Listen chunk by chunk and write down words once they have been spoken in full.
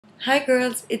Hi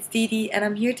girls, it's Didi and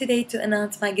I'm here today to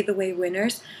announce my giveaway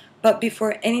winners. But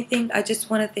before anything, I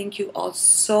just want to thank you all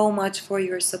so much for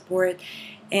your support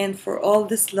and for all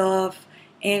this love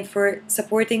and for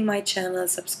supporting my channel,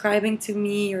 subscribing to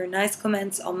me, your nice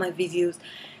comments on my videos.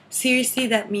 Seriously,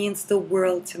 that means the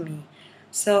world to me.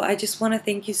 So I just want to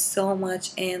thank you so much,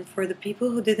 and for the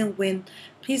people who didn't win,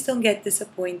 please don't get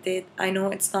disappointed. I know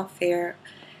it's not fair.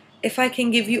 If I can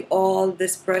give you all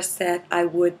this brush set, I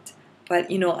would, but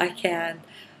I can't.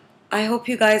 I hope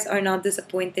you guys are not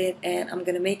disappointed, and I'm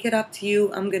gonna make it up to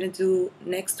you. I'm gonna do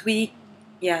next week,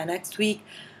 yeah, next week,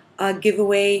 a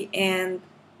giveaway, and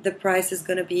the prize is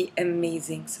gonna be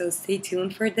amazing. So stay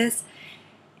tuned for this.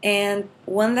 And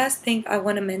one last thing I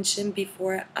want to mention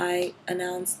before I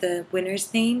announce the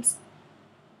winners' names.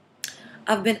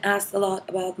 I've been asked a lot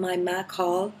about my Mac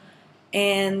haul,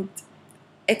 and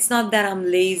it's not that I'm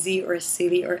lazy or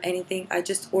silly or anything. I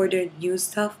just ordered new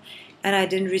stuff and I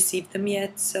didn't receive them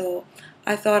yet. So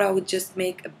I thought I would just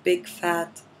make a big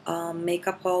fat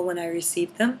makeup haul when I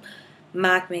receive them.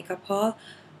 MAC makeup haul.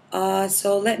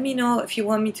 So let me know if you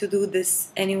want me to do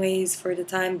this anyways for the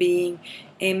time being.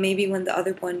 And maybe when the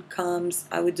other one comes,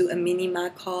 I would do a mini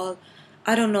MAC haul.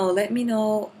 I don't know. Let me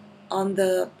know on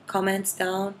the comments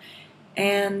down.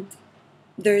 And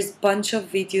there's a bunch of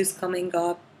videos coming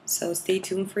up, so stay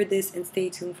tuned for this and stay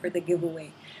tuned for the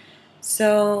giveaway.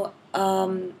 So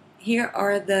here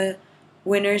are the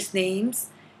winners' names,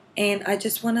 and I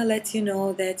just want to let you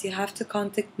know that you have to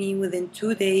contact me within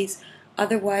 2 days.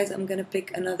 Otherwise, I'm gonna pick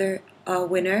another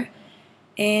winner,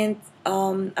 and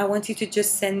I want you to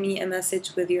just send me a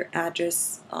message with your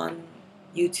address on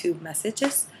YouTube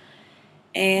messages,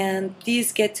 and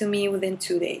please get to me within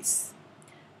 2 days.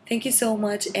 Thank you so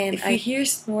much. And if you hear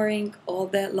snoring all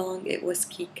that long, it was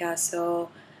Kika.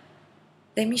 So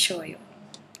let me show you.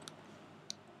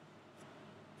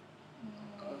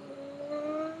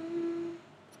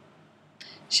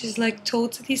 She's like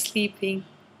totally sleeping.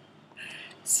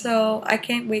 So I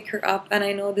can't wake her up. And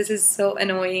I know this is so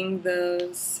annoying, the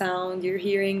sound you're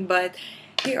hearing. But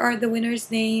here are the winners'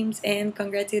 names. And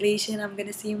congratulations. I'm going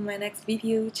to see you in my next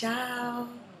video. Ciao.